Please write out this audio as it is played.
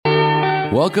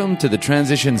Welcome to the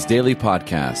Transitions Daily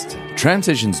podcast.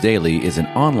 Transitions Daily is an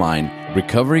online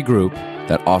recovery group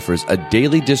that offers a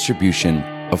daily distribution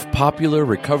of popular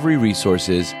recovery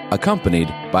resources accompanied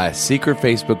by a secret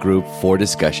Facebook group for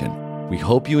discussion. We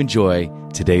hope you enjoy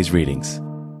today's readings.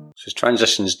 This is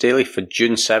Transitions Daily for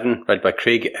June 7, read by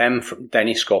Craig M. from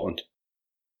Denny, Scotland.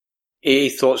 AA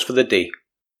Thoughts for the Day.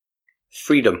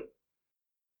 Freedom.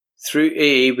 Through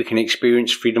AA we can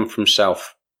experience freedom from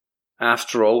self.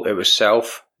 After all, it was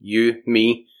self, you,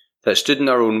 me, that stood in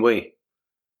our own way,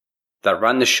 that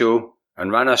ran the show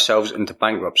and ran ourselves into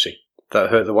bankruptcy,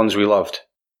 that hurt the ones we loved.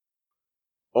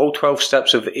 All 12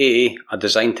 steps of AA are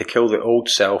designed to kill the old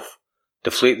self,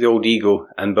 deflate the old ego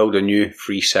and build a new,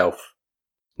 free self.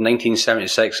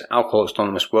 1976 Alcoholics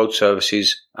Anonymous World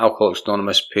Services, Alcoholics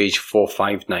Anonymous, page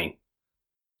 459.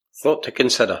 Thought to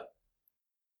consider.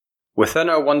 Within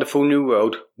our wonderful new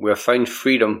world, we have found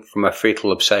freedom from a fatal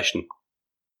obsession.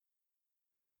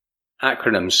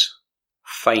 Acronyms.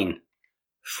 FINE.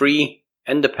 Free,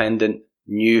 independent,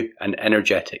 new and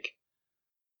energetic.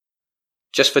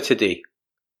 Just for today.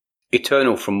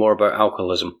 Eternal for more about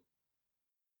alcoholism.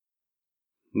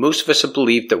 Most of us have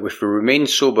believed that if we remained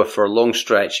sober for a long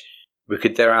stretch, we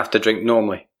could thereafter drink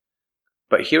normally.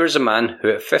 But here is a man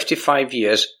who at 55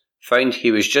 years found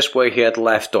he was just where he had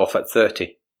left off at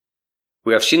 30.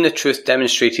 We have seen the truth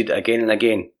demonstrated again and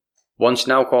again. Once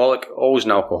an alcoholic, always an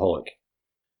alcoholic.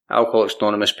 Alcoholics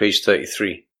Anonymous, page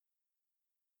 33.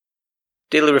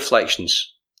 Daily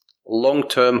Reflections.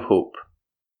 Long-term hope.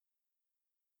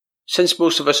 Since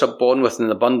most of us are born with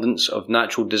an abundance of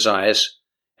natural desires,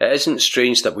 it isn't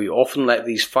strange that we often let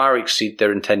these far exceed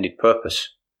their intended purpose.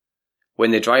 When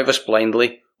they drive us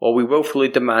blindly, or we willfully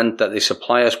demand that they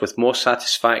supply us with more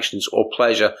satisfactions or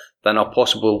pleasure than are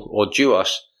possible or due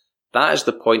us, that is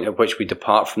the point at which we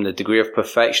depart from the degree of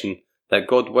perfection that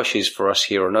God wishes for us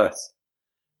here on earth.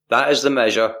 That is the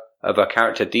measure of our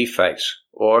character defects,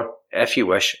 or, if you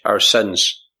wish, our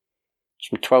sins. It's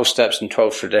from 12 Steps and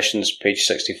 12 Traditions, page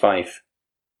 65.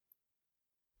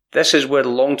 This is where the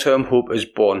long-term hope is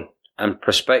born, and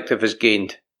perspective is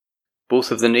gained,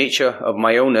 both of the nature of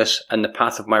my illness and the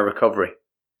path of my recovery.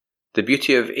 The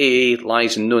beauty of AA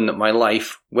lies in knowing that my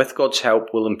life, with God's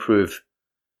help, will improve.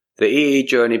 The AA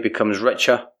journey becomes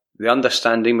richer, the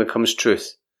understanding becomes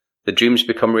truth, the dreams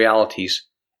become realities,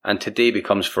 and today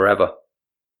becomes forever.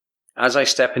 As I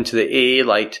step into the AA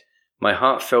light, my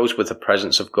heart fills with the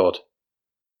presence of God.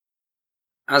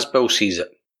 As Bill sees it.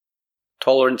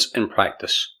 Tolerance in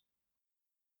practice.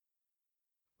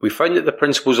 We found that the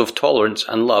principles of tolerance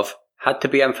and love had to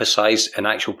be emphasized in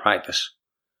actual practice.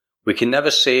 We can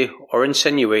never say or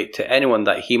insinuate to anyone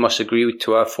that he must agree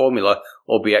to our formula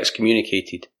or be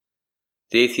excommunicated.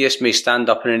 The atheist may stand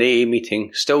up in an AA meeting,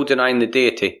 still denying the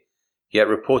deity, yet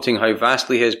reporting how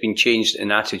vastly he has been changed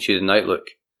in attitude and outlook.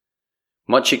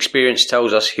 Much experience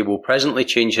tells us he will presently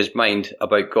change his mind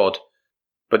about God,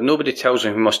 but nobody tells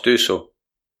him he must do so.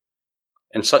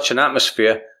 In such an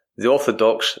atmosphere, the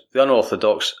orthodox, the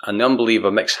unorthodox, and the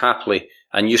unbeliever mix happily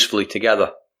and usefully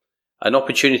together. An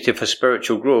opportunity for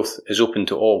spiritual growth is open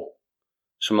to all.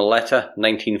 From a letter,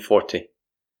 1940.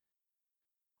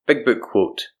 Big Book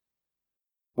quote.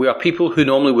 We are people who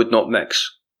normally would not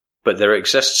mix, but there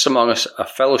exists among us a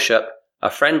fellowship, a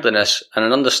friendliness, and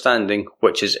an understanding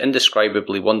which is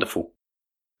indescribably wonderful.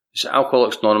 It's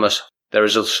Alcoholics Anonymous, There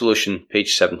is a Solution,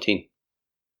 page 17.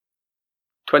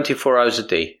 24 hours a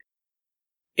day.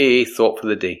 AA Thought for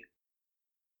the Day.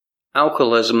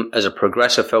 Alcoholism is a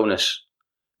progressive illness.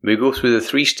 We go through the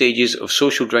 3 stages of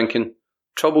social drinking,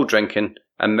 trouble drinking,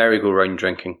 and merry-go-round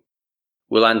drinking.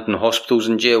 We land in hospitals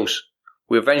and jails.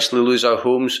 We eventually lose our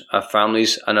homes, our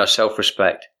families, and our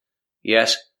self-respect.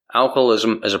 Yes,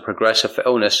 alcoholism is a progressive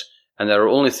illness, and there are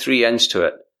only 3 ends to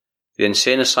it: the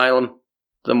insane asylum,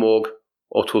 the morgue,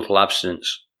 or total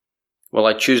abstinence. Will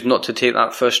I choose not to take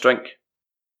that first drink?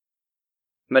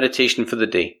 Meditation for the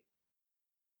day.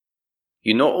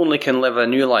 You not only can live a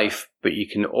new life, but you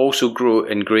can also grow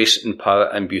in grace and power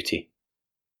and beauty.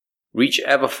 Reach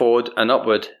ever forward and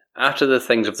upward after the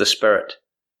things of the Spirit.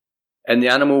 In the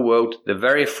animal world, the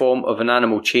very form of an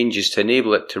animal changes to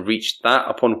enable it to reach that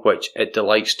upon which it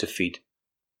delights to feed.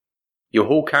 Your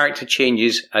whole character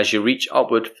changes as you reach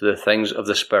upward for the things of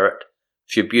the Spirit,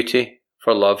 for beauty,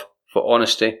 for love, for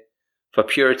honesty, for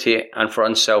purity, and for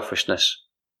unselfishness.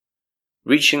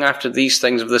 Reaching after these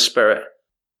things of the Spirit,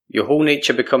 your whole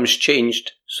nature becomes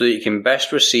changed so that you can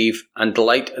best receive and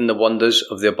delight in the wonders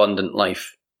of the abundant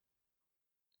life.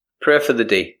 Prayer for the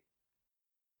day.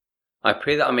 I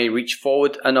pray that I may reach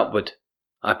forward and upward.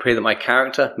 I pray that my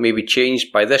character may be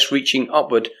changed by this reaching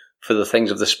upward for the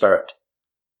things of the Spirit.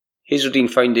 Hazeldean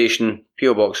Foundation,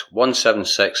 PO Box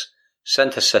 176,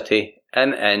 Center City,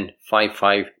 MN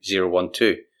 55012.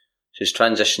 This is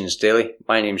Transitions Daily.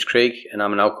 My name's Craig, and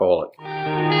I'm an alcoholic.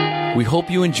 We hope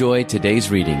you enjoyed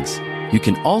today's readings. You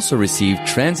can also receive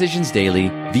Transitions Daily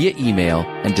via email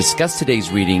and discuss today's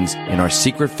readings in our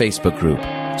secret Facebook group.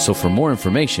 So for more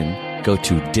information, go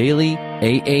to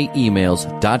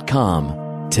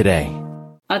dailyaaemails.com today.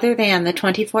 Other than the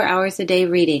 24 hours a day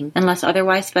reading, unless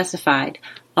otherwise specified,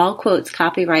 all quotes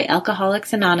copyright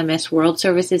Alcoholics Anonymous World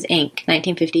Services, Inc.,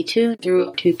 1952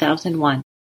 through 2001.